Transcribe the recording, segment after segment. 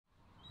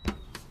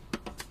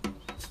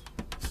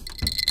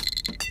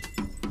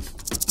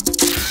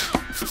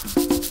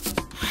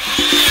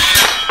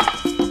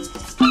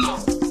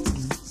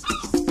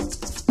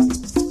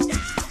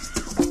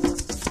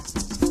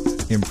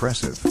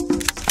impressive.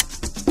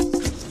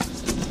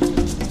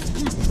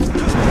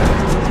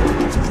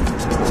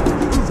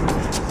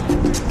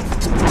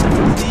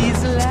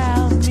 Please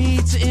allow me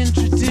to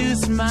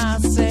introduce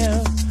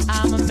myself.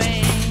 I'm a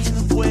man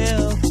of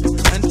wealth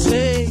and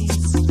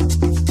taste.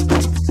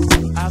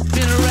 I've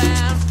been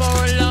around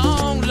for a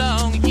long,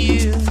 long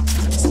year.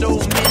 Stole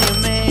many a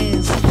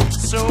man's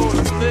soul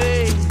of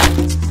faith.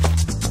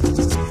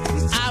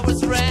 I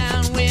was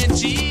around when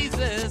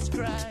Jesus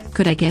Christ.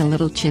 Could I get a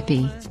little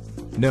chippy?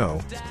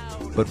 No,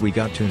 but we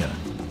got tuna.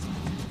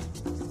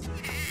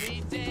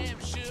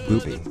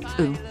 Boopy.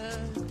 Ooh.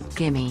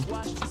 Gimme.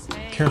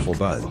 Careful,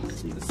 bud.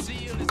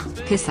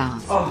 Piss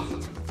off.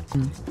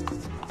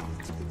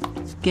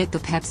 Get the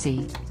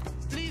Pepsi.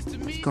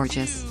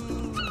 Gorgeous.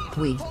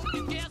 We.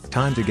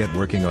 Time to get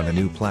working on a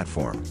new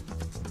platform.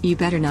 You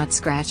better not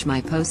scratch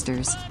my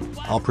posters.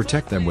 I'll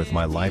protect them with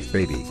my life,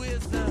 baby.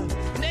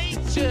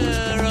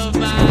 Nature of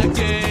my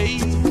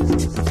game.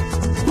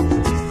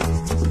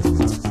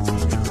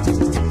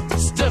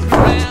 Stuck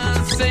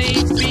around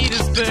St.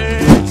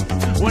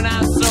 Petersburg when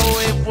I saw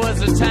it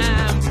was a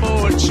time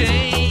for a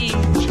change.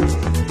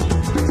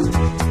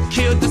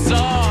 Killed the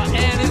Tsar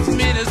and his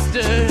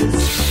ministers.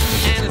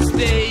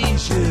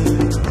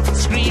 Anastasia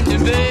screamed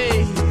in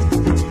vain.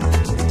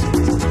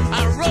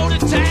 I rode a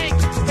tank,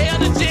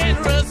 held a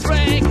generous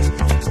rank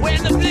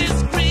when the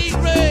blitzkrieg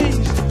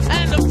raged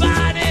and the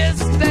bodies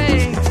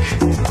stank.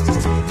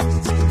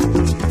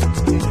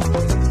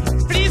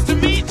 Pleased to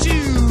meet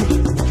you.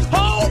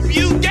 Hope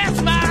you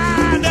guess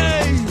my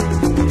name.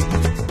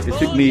 It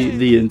took me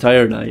the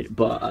entire night,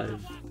 but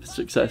I've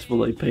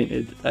successfully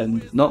painted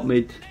and not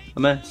made a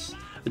mess.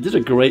 I did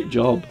a great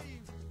job,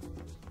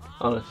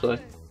 honestly.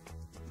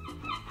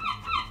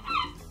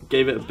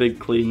 Gave it a big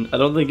clean. I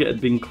don't think it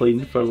had been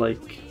cleaned for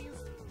like,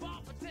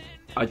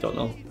 I don't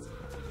know.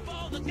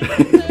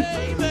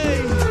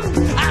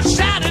 I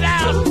shouted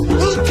out,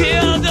 who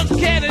killed the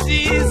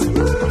Kennedys?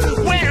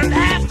 When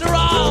after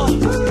all,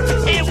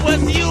 it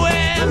was you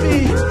and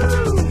me.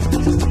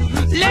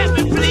 Let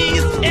me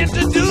please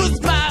introduce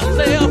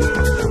myself.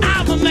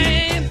 I'm a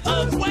man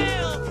of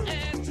wealth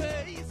and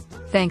taste.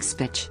 Thanks,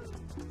 bitch.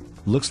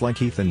 Looks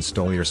like Ethan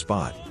stole your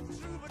spot.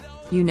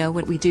 You know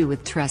what we do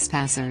with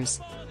trespassers.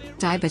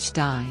 Die, bitch,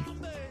 die.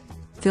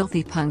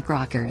 Filthy punk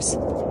rockers.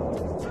 Pleased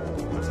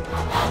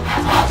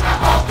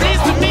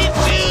to meet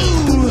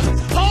you.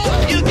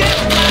 Hope you get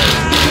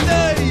my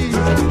name.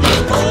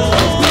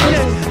 Oh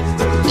yeah.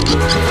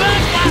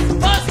 But what's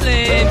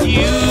puzzling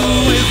you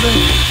is the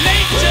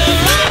nature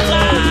of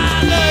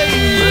my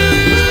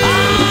name.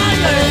 Oh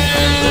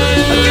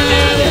yeah. Get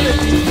down there.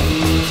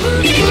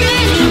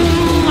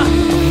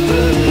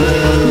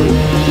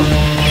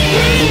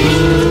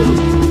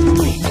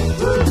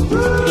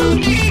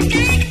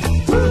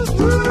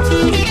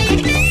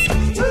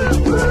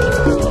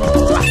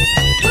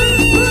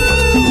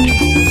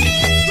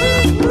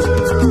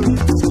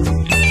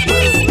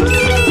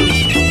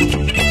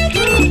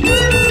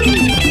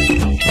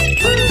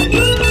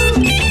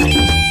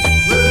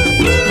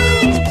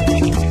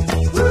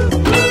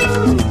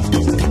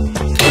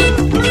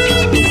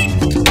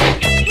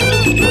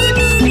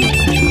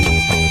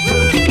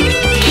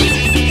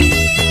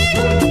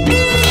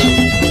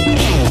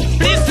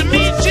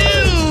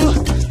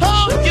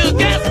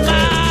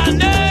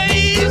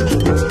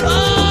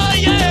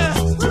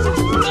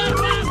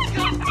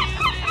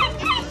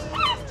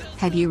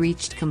 Have you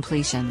reached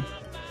completion?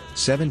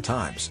 7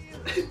 times.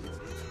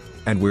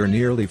 And we're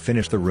nearly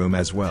finished the room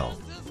as well.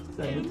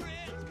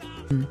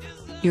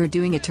 You're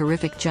doing a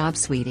terrific job,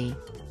 sweetie.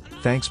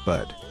 Thanks,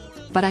 bud.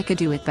 But I could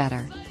do it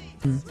better.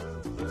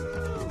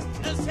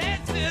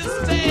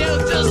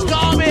 Just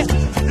call me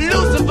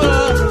Lucifer,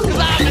 'cause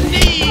I'm in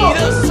need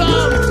of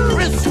some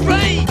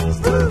restraint.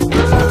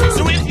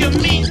 So if you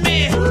meet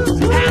me,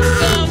 have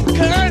some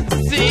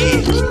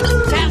courtesy,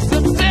 have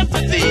some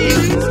sympathy,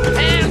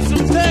 and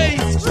some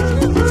taste.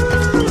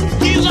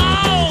 Use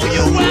all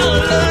your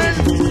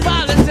well-learned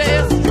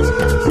qualities,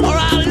 or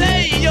I'll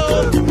lay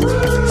your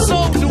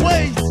soul to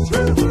waste.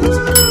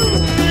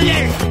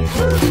 Yeah.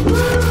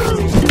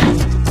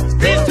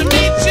 Pleased to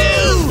meet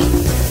you.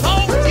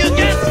 Hope you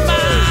get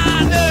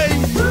my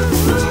name.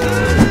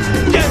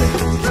 Yeah.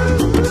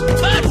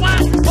 But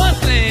what's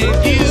puzzling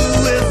you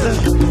is the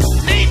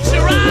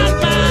nature of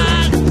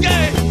my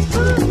game.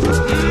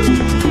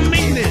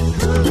 Mean it.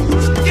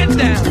 Get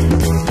down.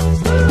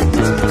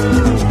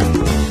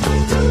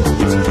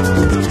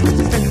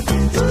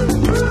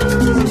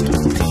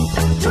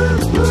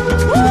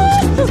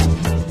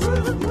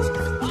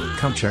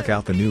 Come check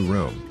out the new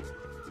room.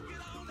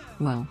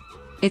 Well,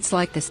 it's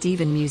like the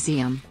Stephen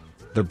Museum.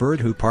 The bird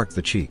who parked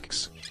the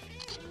cheeks.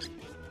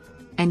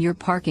 And your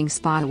parking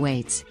spot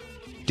awaits.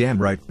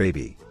 Damn right,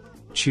 baby.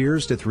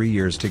 Cheers to 3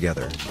 years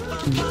together.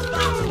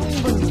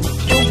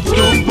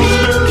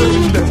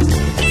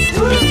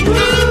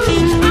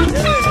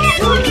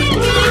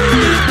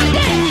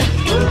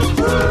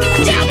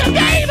 Tell me,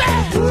 baby,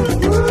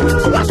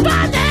 what's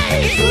my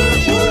name?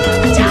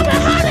 Tell me,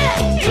 honey,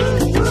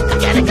 I'm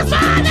getting a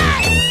fine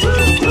name.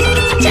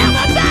 Tell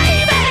me,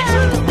 baby,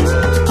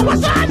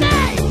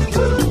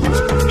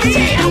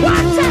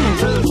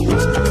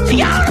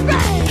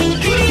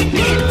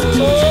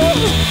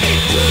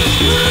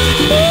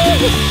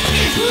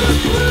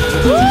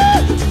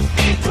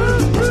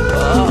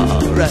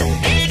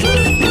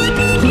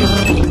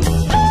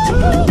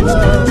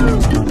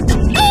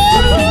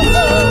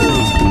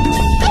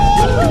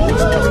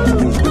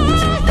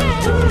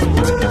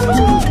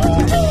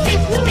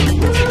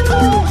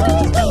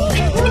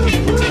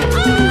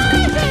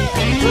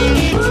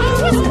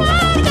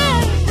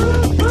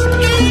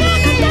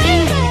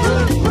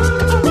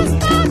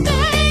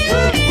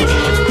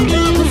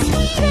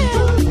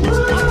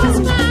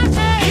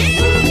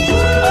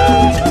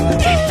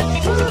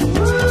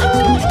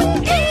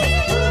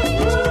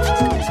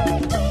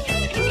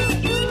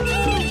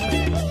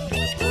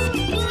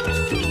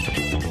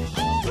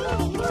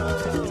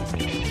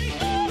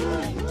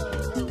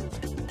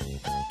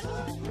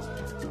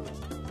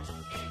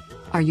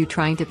 Are you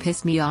trying to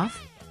piss me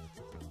off?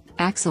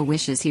 Axel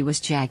wishes he was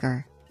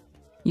Jagger.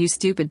 You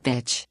stupid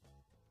bitch.